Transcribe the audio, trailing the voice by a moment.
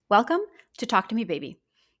Welcome to Talk to Me Baby,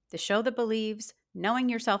 the show that believes knowing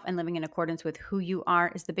yourself and living in accordance with who you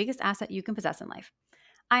are is the biggest asset you can possess in life.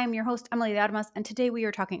 I am your host, Emily Adamas, and today we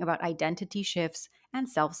are talking about identity shifts and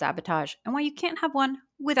self-sabotage and why you can't have one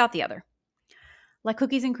without the other. Like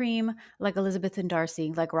cookies and cream, like Elizabeth and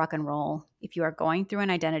Darcy, like rock and roll, if you are going through an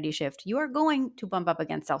identity shift, you are going to bump up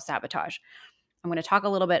against self-sabotage. I'm going to talk a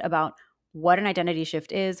little bit about what an identity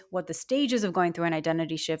shift is, what the stages of going through an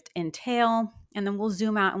identity shift entail, and then we'll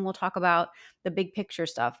zoom out and we'll talk about the big picture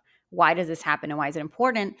stuff. Why does this happen and why is it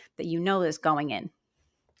important that you know this going in?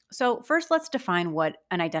 So, first, let's define what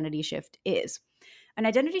an identity shift is. An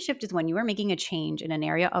identity shift is when you are making a change in an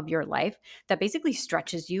area of your life that basically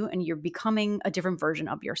stretches you and you're becoming a different version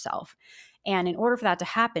of yourself. And in order for that to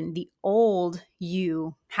happen, the old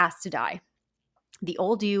you has to die. The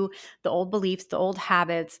old you, the old beliefs, the old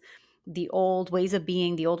habits, the old ways of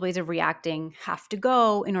being, the old ways of reacting have to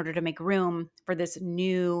go in order to make room for this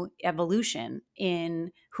new evolution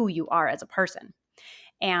in who you are as a person.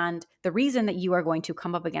 And the reason that you are going to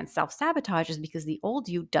come up against self sabotage is because the old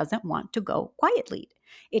you doesn't want to go quietly.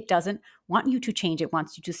 It doesn't want you to change. It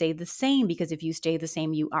wants you to stay the same because if you stay the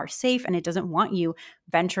same, you are safe. And it doesn't want you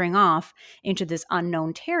venturing off into this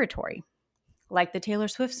unknown territory. Like the Taylor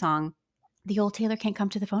Swift song, the old Taylor can't come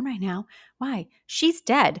to the phone right now. Why? She's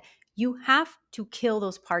dead. You have to kill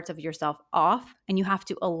those parts of yourself off and you have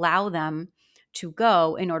to allow them to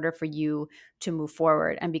go in order for you to move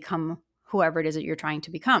forward and become whoever it is that you're trying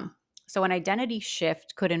to become. So, an identity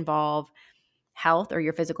shift could involve health or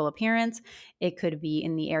your physical appearance. It could be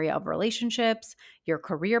in the area of relationships, your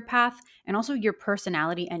career path, and also your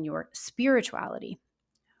personality and your spirituality.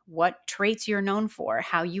 What traits you're known for,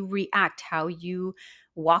 how you react, how you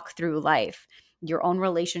walk through life, your own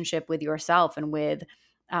relationship with yourself and with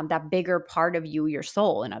that bigger part of you, your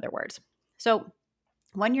soul, in other words. So,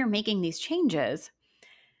 when you're making these changes,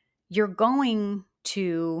 you're going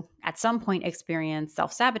to at some point experience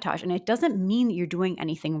self sabotage. And it doesn't mean that you're doing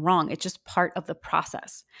anything wrong, it's just part of the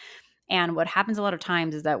process. And what happens a lot of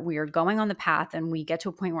times is that we are going on the path and we get to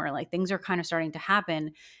a point where like things are kind of starting to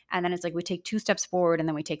happen. And then it's like we take 2 steps forward and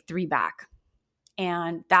then we take 3 back.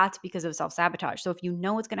 And that's because of self sabotage. So if you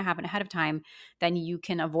know what's going to happen ahead of time, then you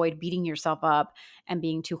can avoid beating yourself up and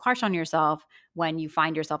being too harsh on yourself when you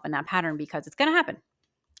find yourself in that pattern because it's going to happen.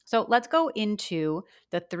 So let's go into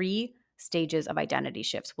the 3 stages of identity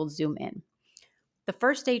shifts. We'll zoom in. The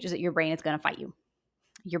first stage is that your brain is going to fight you.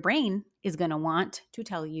 Your brain is going to want to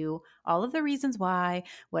tell you all of the reasons why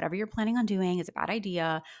whatever you're planning on doing is a bad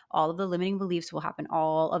idea. All of the limiting beliefs will happen.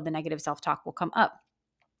 All of the negative self-talk will come up.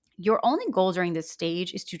 Your only goal during this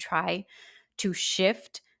stage is to try to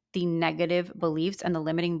shift the negative beliefs and the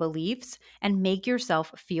limiting beliefs and make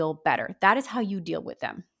yourself feel better. That is how you deal with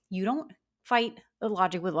them. You don't fight the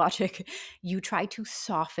logic with logic. You try to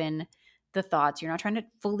soften the thoughts. You're not trying to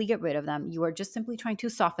fully get rid of them. You are just simply trying to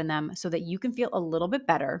soften them so that you can feel a little bit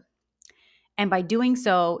better. And by doing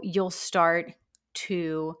so, you'll start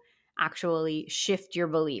to actually shift your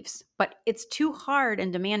beliefs. But it's too hard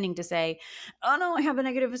and demanding to say, oh no, I have a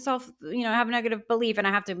negative I have a negative belief and I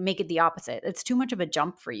have to make it the opposite. It's too much of a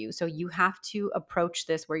jump for you. So you have to approach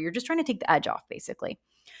this where you're just trying to take the edge off, basically.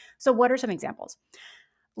 So, what are some examples?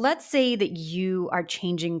 Let's say that you are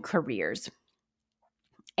changing careers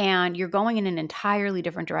and you're going in an entirely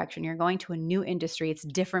different direction. You're going to a new industry. It's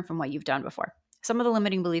different from what you've done before. Some of the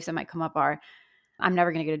limiting beliefs that might come up are I'm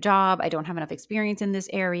never going to get a job. I don't have enough experience in this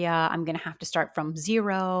area. I'm going to have to start from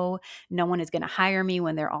zero. No one is going to hire me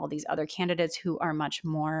when there are all these other candidates who are much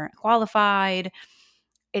more qualified.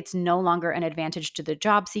 It's no longer an advantage to the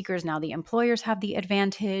job seekers. Now the employers have the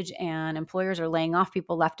advantage and employers are laying off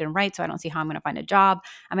people left and right. So I don't see how I'm going to find a job.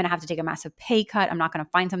 I'm going to have to take a massive pay cut. I'm not going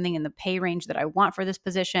to find something in the pay range that I want for this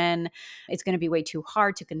position. It's going to be way too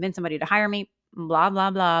hard to convince somebody to hire me. Blah,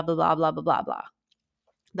 blah, blah, blah, blah, blah, blah, blah, blah.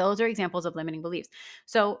 Those are examples of limiting beliefs.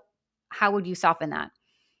 So how would you soften that?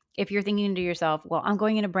 If you're thinking to yourself, well, I'm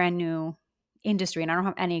going in a brand new industry and I don't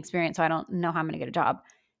have any experience, so I don't know how I'm going to get a job.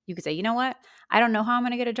 You could say, you know what? I don't know how I'm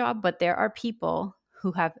going to get a job, but there are people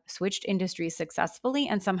who have switched industries successfully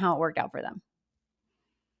and somehow it worked out for them.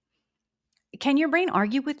 Can your brain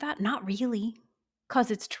argue with that? Not really, because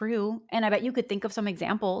it's true. And I bet you could think of some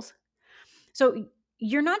examples. So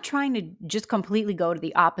you're not trying to just completely go to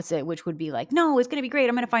the opposite, which would be like, no, it's going to be great.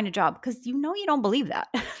 I'm going to find a job because you know you don't believe that.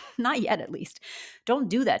 Not yet, at least. Don't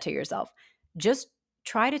do that to yourself. Just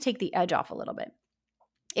try to take the edge off a little bit.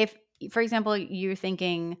 If, for example, you're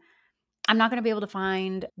thinking, I'm not going to be able to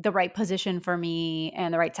find the right position for me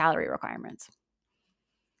and the right salary requirements.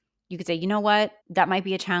 You could say, you know what, that might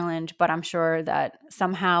be a challenge, but I'm sure that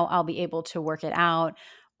somehow I'll be able to work it out.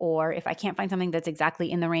 Or if I can't find something that's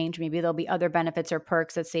exactly in the range, maybe there'll be other benefits or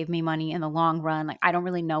perks that save me money in the long run. Like, I don't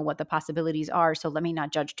really know what the possibilities are, so let me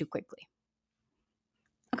not judge too quickly.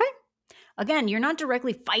 Okay. Again, you're not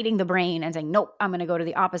directly fighting the brain and saying, nope, I'm going to go to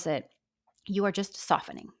the opposite. You are just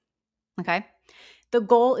softening. Okay. The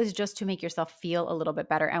goal is just to make yourself feel a little bit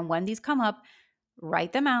better. And when these come up,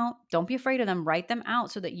 write them out. Don't be afraid of them. Write them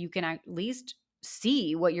out so that you can at least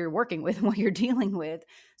see what you're working with, what you're dealing with,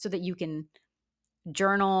 so that you can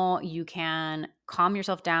journal, you can calm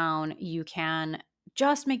yourself down, you can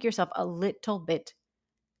just make yourself a little bit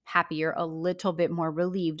happier, a little bit more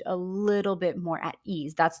relieved, a little bit more at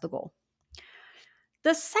ease. That's the goal.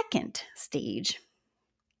 The second stage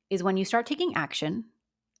is when you start taking action.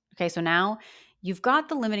 Okay, so now you've got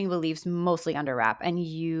the limiting beliefs mostly under wrap, and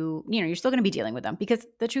you're still going to be dealing with them, because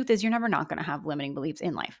the truth is you're never not going to have limiting beliefs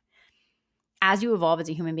in life. As you evolve as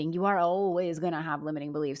a human being, you are always going to have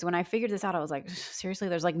limiting beliefs. When I figured this out, I was like, seriously,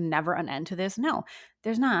 there's like never an end to this? No,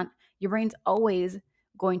 there's not. Your brain's always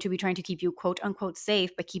going to be trying to keep you quote unquote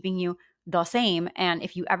safe by keeping you the same. And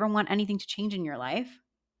if you ever want anything to change in your life,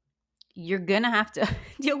 you're going to have to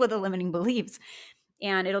deal with the limiting beliefs.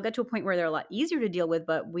 And it'll get to a point where they're a lot easier to deal with,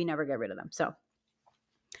 but we never get rid of them. So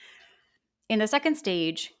in the second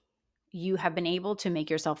stage, you have been able to make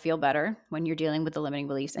yourself feel better when you're dealing with the limiting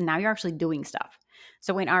beliefs. And now you're actually doing stuff.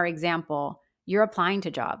 So in our example, you're applying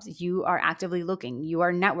to jobs, you are actively looking, you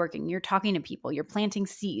are networking, you're talking to people, you're planting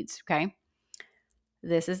seeds. Okay.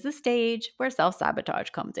 This is the stage where self-sabotage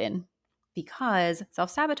comes in, because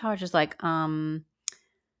self-sabotage is like,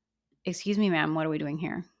 excuse me, ma'am, what are we doing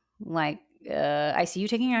here? Like, I see you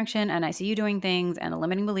taking action and I see you doing things and the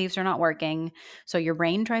limiting beliefs are not working. So your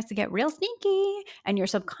brain tries to get real sneaky, and your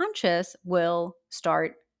subconscious will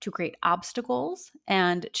start to create obstacles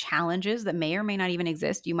and challenges that may or may not even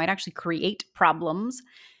exist. You might actually create problems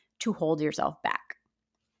to hold yourself back.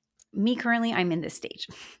 Me currently, I'm in this stage.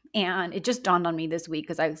 And it just dawned on me this week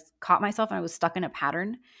because I caught myself and I was stuck in a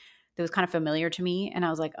pattern that was kind of familiar to me. And I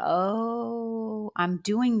was like, oh, I'm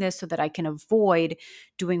doing this so that I can avoid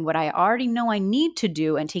doing what I already know I need to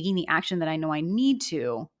do and taking the action that I know I need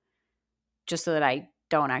to, just so that I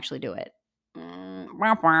don't actually do it.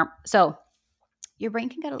 So your brain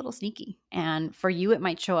can get a little sneaky. And for you, it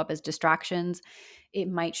might show up as distractions. It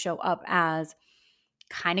might show up as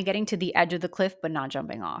kind of getting to the edge of the cliff, but not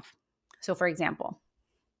jumping off. So for example,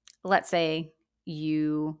 let's say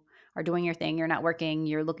you are doing your thing, you're not working,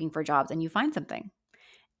 you're looking for jobs, and you find something.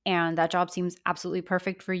 And that job seems absolutely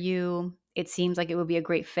perfect for you. It seems like it would be a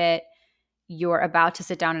great fit. You're about to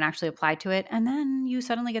sit down and actually apply to it. And then you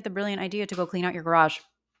suddenly get the brilliant idea to go clean out your garage.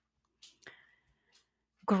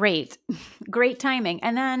 Great. Great timing.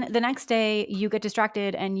 And then the next day you get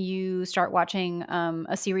distracted and you start watching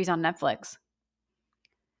a series on Netflix.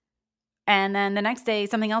 And then the next day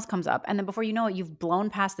something else comes up. And then before you know it, you've blown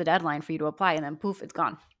past the deadline for you to apply, and then poof, it's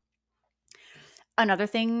gone. Another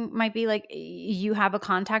thing might be like you have a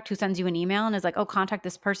contact who sends you an email and is like, oh, contact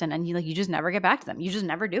this person. And you just never get back to them. You just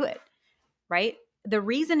never do it. Right? The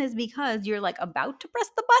reason is because you're like about to press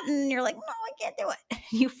the button. You're like, no, I can't do it.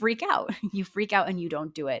 You freak out. You freak out and you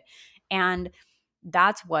don't do it. And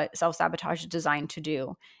that's what self-sabotage is designed to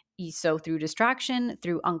do. So through distraction,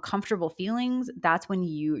 through uncomfortable feelings, that's when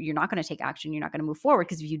you're not going to take action. You're not going to move forward,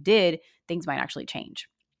 because if you did, things might actually change.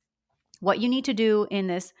 What you need to do in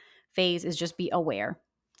this phase is just be aware.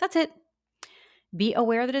 That's it. Be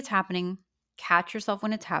aware that it's happening. Catch yourself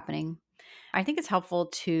when it's happening. I think it's helpful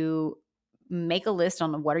to make a list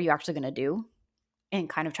on what are you actually going to do and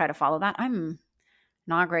kind of try to follow that. I'm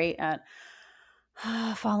not great at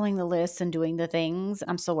following the lists and doing the things.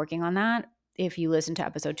 I'm still working on that. If you listen to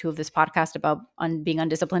episode 2 of this podcast about being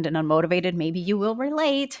undisciplined and unmotivated, maybe you will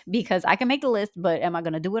relate, because I can make the list, but am I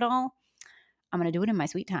going to do it all? I'm going to do it in my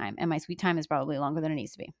sweet time. And my sweet time is probably longer than it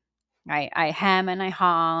needs to be. I hem and I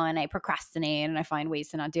haw and I procrastinate and I find ways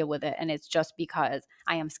to not deal with it. And it's just because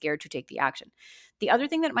I am scared to take the action. The other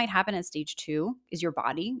thing that might happen at stage 2 is your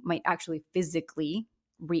body might actually physically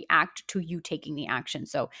react to you taking the action.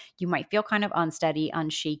 So you might feel kind of unsteady,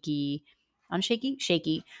 shaky.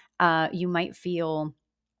 You might feel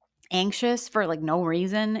anxious for like no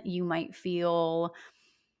reason. You might feel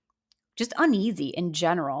just uneasy in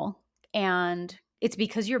general. And it's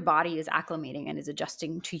because your body is acclimating and is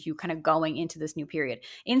adjusting to you kind of going into this new period.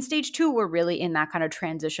 In stage 2, we're really in that kind of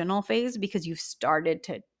transitional phase because you've started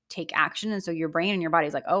to take action. And so your brain and your body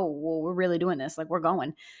is like, oh, well, we're really doing this. Like, we're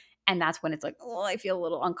going. And that's when it's like, oh, I feel a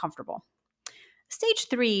little uncomfortable. Stage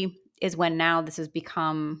 3 is when now this has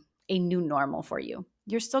become a new normal for you.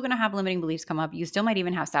 You're still going to have limiting beliefs come up. You still might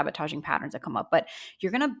even have sabotaging patterns that come up, but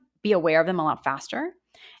you're going to be aware of them a lot faster.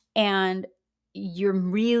 And you're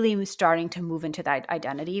really starting to move into that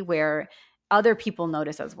identity where other people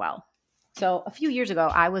notice as well. So a few years ago,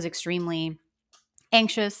 I was extremely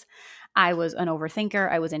anxious. I was an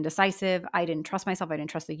overthinker. I was indecisive. I didn't trust myself. I didn't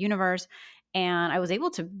trust the universe. And I was able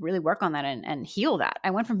to really work on that and heal that.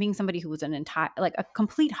 I went from being somebody who was an entire, like a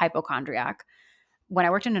complete hypochondriac. When I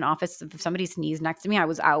worked in an office, if somebody sneezed next to me, I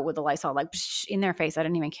was out with a Lysol, like psh, in their face. I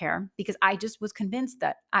didn't even care because I just was convinced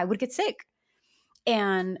that I would get sick.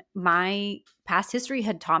 And my past history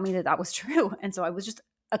had taught me that that was true. And so I was just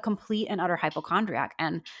a complete and utter hypochondriac.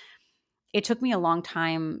 And it took me a long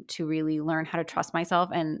time to really learn how to trust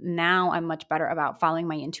myself. And now I'm much better about following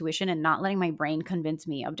my intuition and not letting my brain convince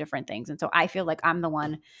me of different things. And so I feel like I'm the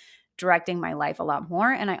one directing my life a lot more.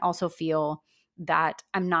 And I also feel that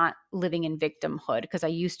I'm not living in victimhood because I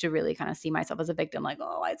used to really kind of see myself as a victim, like,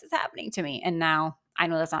 oh, why is this happening to me? And now I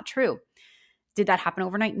know that's not true. Did that happen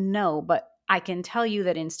overnight? No, but I can tell you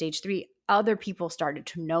that in stage 3, other people started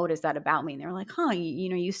to notice that about me. And they were like, huh,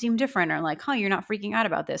 you seem different, or like, huh, you're not freaking out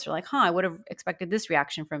about this, or like, huh, I would have expected this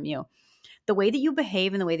reaction from you. The way that you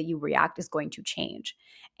behave and the way that you react is going to change.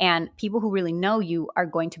 And people who really know you are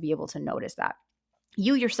going to be able to notice that.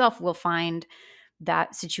 You yourself will find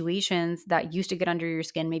that situations that used to get under your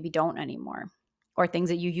skin maybe don't anymore, or things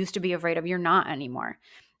that you used to be afraid of, you're not anymore.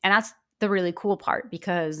 And that's the really cool part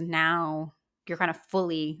because now you're kind of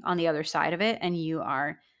fully on the other side of it and you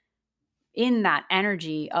are in that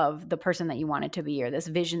energy of the person that you wanted to be or this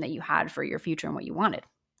vision that you had for your future and what you wanted.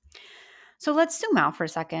 So let's zoom out for a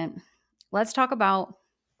second. Let's talk about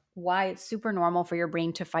why it's super normal for your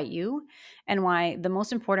brain to fight you and why the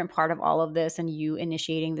most important part of all of this and you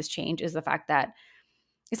initiating this change is the fact that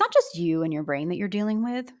it's not just you and your brain that you're dealing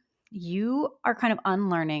with. You are kind of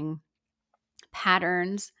unlearning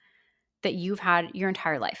patterns that you've had your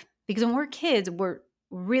entire life. Because when we're kids, we're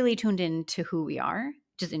really tuned into who we are,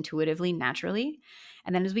 just intuitively, naturally.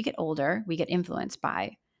 And then as we get older, we get influenced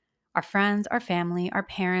by our friends, our family, our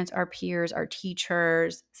parents, our peers, our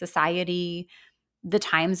teachers, society, the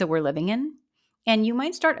times that we're living in. And you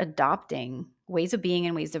might start adopting ways of being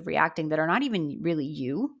and ways of reacting that are not even really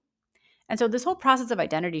you. And so this whole process of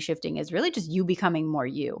identity shifting is really just you becoming more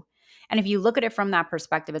you. And if you look at it from that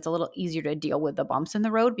perspective, it's a little easier to deal with the bumps in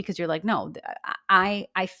the road because you're like, no, I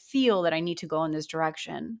feel that I need to go in this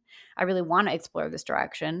direction. I really want to explore this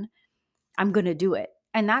direction. I'm going to do it.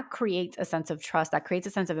 And that creates a sense of trust. That creates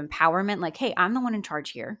a sense of empowerment. Like, hey, I'm the one in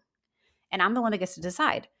charge here. And I'm the one that gets to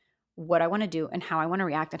decide what I want to do and how I want to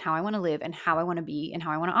react and how I want to live and how I want to be and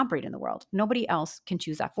how I want to operate in the world. Nobody else can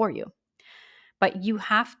choose that for you. But you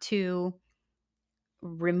have to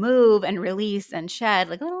remove and release and shed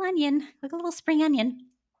like a little onion, like a little spring onion,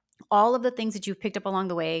 all of the things that you've picked up along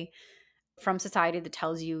the way from society that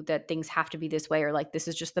tells you that things have to be this way or like this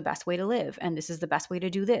is just the best way to live and this is the best way to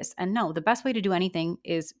do this. And no, the best way to do anything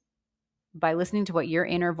is by listening to what your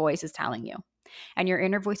inner voice is telling you. And your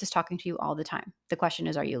inner voice is talking to you all the time. The question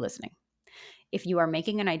is, are you listening? If you are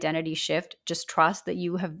making an identity shift, just trust that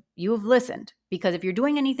you have listened. Because if you're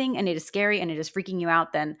doing anything and it is scary and it is freaking you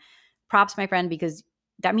out, then props, my friend, because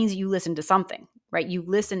that means you listened to something, right? You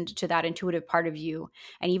listened to that intuitive part of you.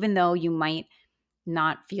 And even though you might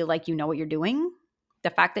not feel like you know what you're doing,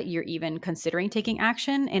 the fact that you're even considering taking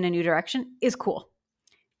action in a new direction is cool.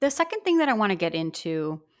 The second thing that I want to get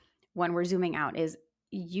into when we're zooming out is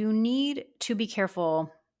you need to be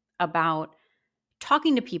careful about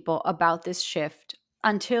talking to people about this shift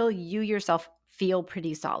until you yourself feel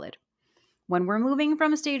pretty solid. When we're moving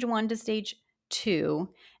from stage 1 to stage 2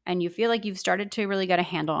 and you feel like you've started to really get a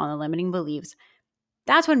handle on the limiting beliefs,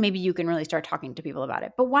 that's when maybe you can really start talking to people about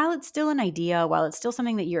it. But while it's still an idea, while it's still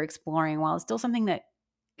something that you're exploring, while it's still something that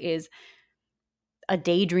is a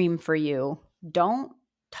daydream for you, don't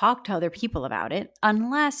talk to other people about it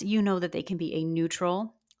unless you know that they can be a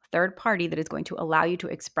neutral third party that is going to allow you to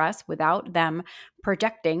express without them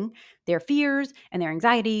projecting their fears and their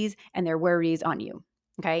anxieties and their worries on you.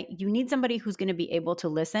 Okay. You need somebody who's going to be able to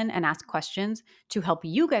listen and ask questions to help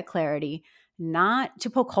you get clarity, not to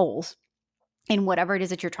poke holes in whatever it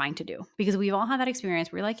is that you're trying to do. Because we've all had that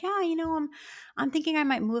experience where you're like, yeah, I'm thinking I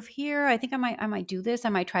might move here. I think I might do this. I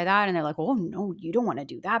might try that. And they're like, oh no, you don't want to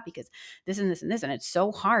do that because this and this and this. And it's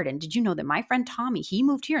so hard. And did you know that my friend Tommy, he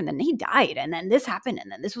moved here and then he died. And then this happened.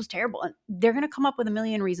 And then this was terrible. And they're going to come up with a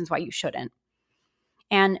million reasons why you shouldn't.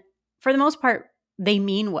 And for the most part, they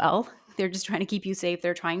mean well. They're just trying to keep you safe.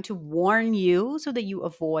 They're trying to warn you so that you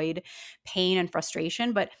avoid pain and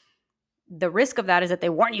frustration. But the risk of that is that they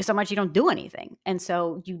warn you so much you don't do anything. And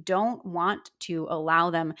so you don't want to allow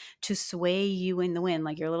them to sway you in the wind,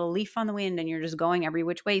 like your little leaf on the wind, and you're just going every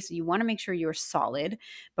which way. So you want to make sure you're solid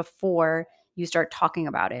before you start talking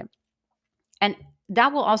about it. And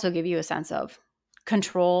that will also give you a sense of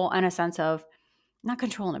control and a sense of not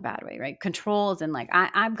control in a bad way, right? Control is in like,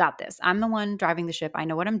 I've got this. I'm the one driving the ship. I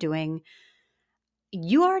know what I'm doing.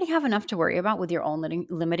 You already have enough to worry about with your own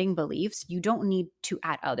limiting beliefs. You don't need to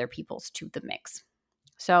add other people's to the mix.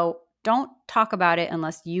 So don't talk about it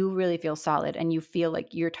unless you really feel solid and you feel like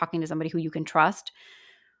you're talking to somebody who you can trust,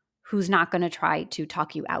 who's not going to try to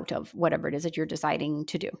talk you out of whatever it is that you're deciding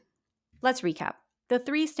to do. Let's recap. The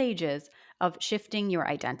 3 stages of shifting your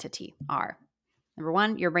identity are: number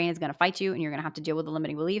 1, your brain is going to fight you and you're going to have to deal with the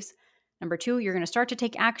limiting beliefs. Number 2, you're going to start to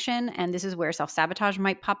take action, and this is where self-sabotage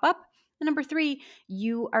might pop up. And number 3,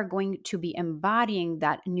 you are going to be embodying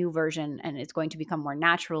that new version, and it's going to become more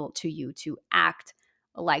natural to you to act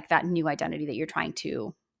like that new identity that you're trying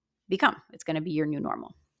to become. It's going to be your new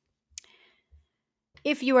normal.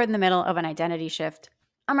 If you are in the middle of an identity shift,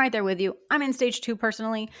 I'm right there with you. I'm in stage 2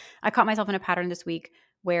 personally. I caught myself in a pattern this week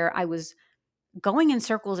where I was going in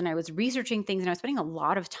circles and I was researching things and I was spending a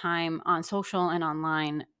lot of time on social and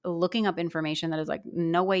online looking up information that is like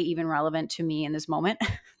no way even relevant to me in this moment.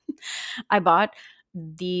 I bought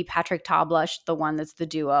the Patrick Ta blush, the one that's the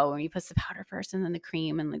duo, and you put the powder first and then the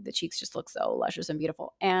cream, and like the cheeks just look so luscious and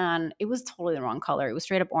beautiful. And it was totally the wrong color. It was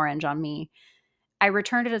straight up orange on me. I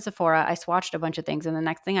returned it at Sephora. I swatched a bunch of things. And the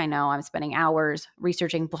next thing I know, I'm spending hours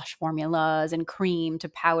researching blush formulas and cream to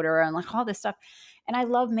powder and like all this stuff. And I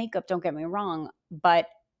love makeup, don't get me wrong. But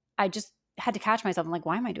I just had to catch myself. I'm like,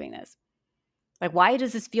 why am I doing this? Like, why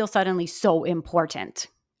does this feel suddenly so important?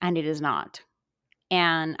 And it is not.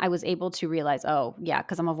 And I was able to realize, oh, yeah,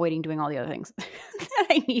 because I'm avoiding doing all the other things that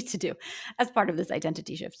I need to do as part of this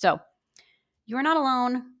identity shift. So you're not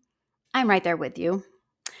alone. I'm right there with you.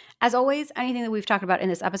 As always, anything that we've talked about in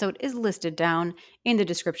this episode is listed down in the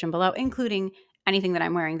description below, including anything that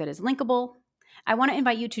I'm wearing that is linkable. I want to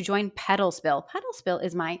invite you to join Pedal Spill. Pedal Spill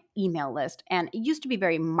is my email list, and it used to be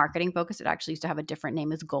very marketing focused. It actually used to have a different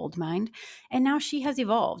name as Goldmind, and now she has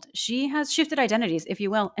evolved. She has shifted identities, if you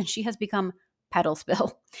will, and she has become Pedal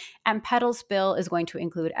Spill. And Pedal Spill is going to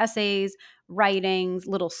include essays, writings,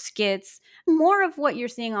 little skits, more of what you're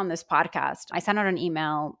seeing on this podcast. I sent out an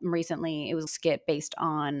email recently. It was a skit based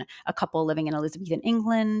on a couple living in Elizabethan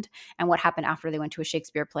England and what happened after they went to a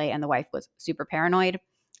Shakespeare play and the wife was super paranoid.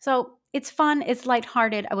 So it's fun. It's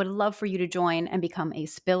lighthearted. I would love for you to join and become a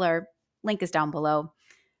spiller. Link is down below.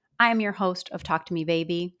 I am your host of Talk to Me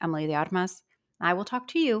Baby, Emily de Armas. I will talk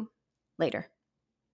to you later.